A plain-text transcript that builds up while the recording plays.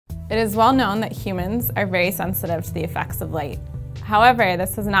It is well known that humans are very sensitive to the effects of light. However,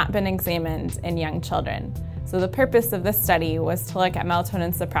 this has not been examined in young children. So the purpose of this study was to look at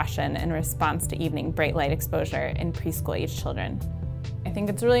melatonin suppression in response to evening bright light exposure in preschool-age children. I think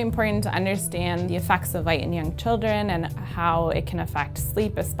it's really important to understand the effects of light in young children and how it can affect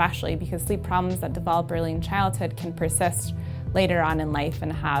sleep, especially because sleep problems that develop early in childhood can persist later on in life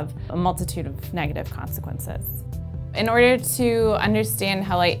and have a multitude of negative consequences. In order to understand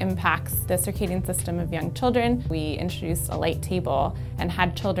how light impacts the circadian system of young children, we introduced a light table and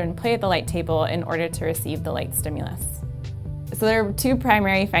had children play at the light table in order to receive the light stimulus. So there are two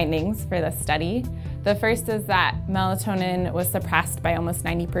primary findings for this study. The first is that melatonin was suppressed by almost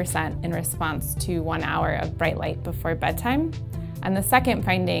 90% in response to 1 hour of bright light before bedtime. And the second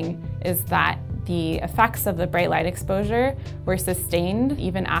finding is that the effects of the bright light exposure were sustained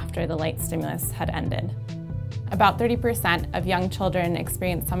even after the light stimulus had ended. About 30% of young children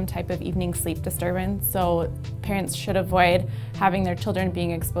experience some type of evening sleep disturbance, so parents should avoid having their children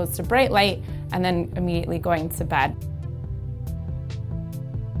being exposed to bright light and then immediately going to bed.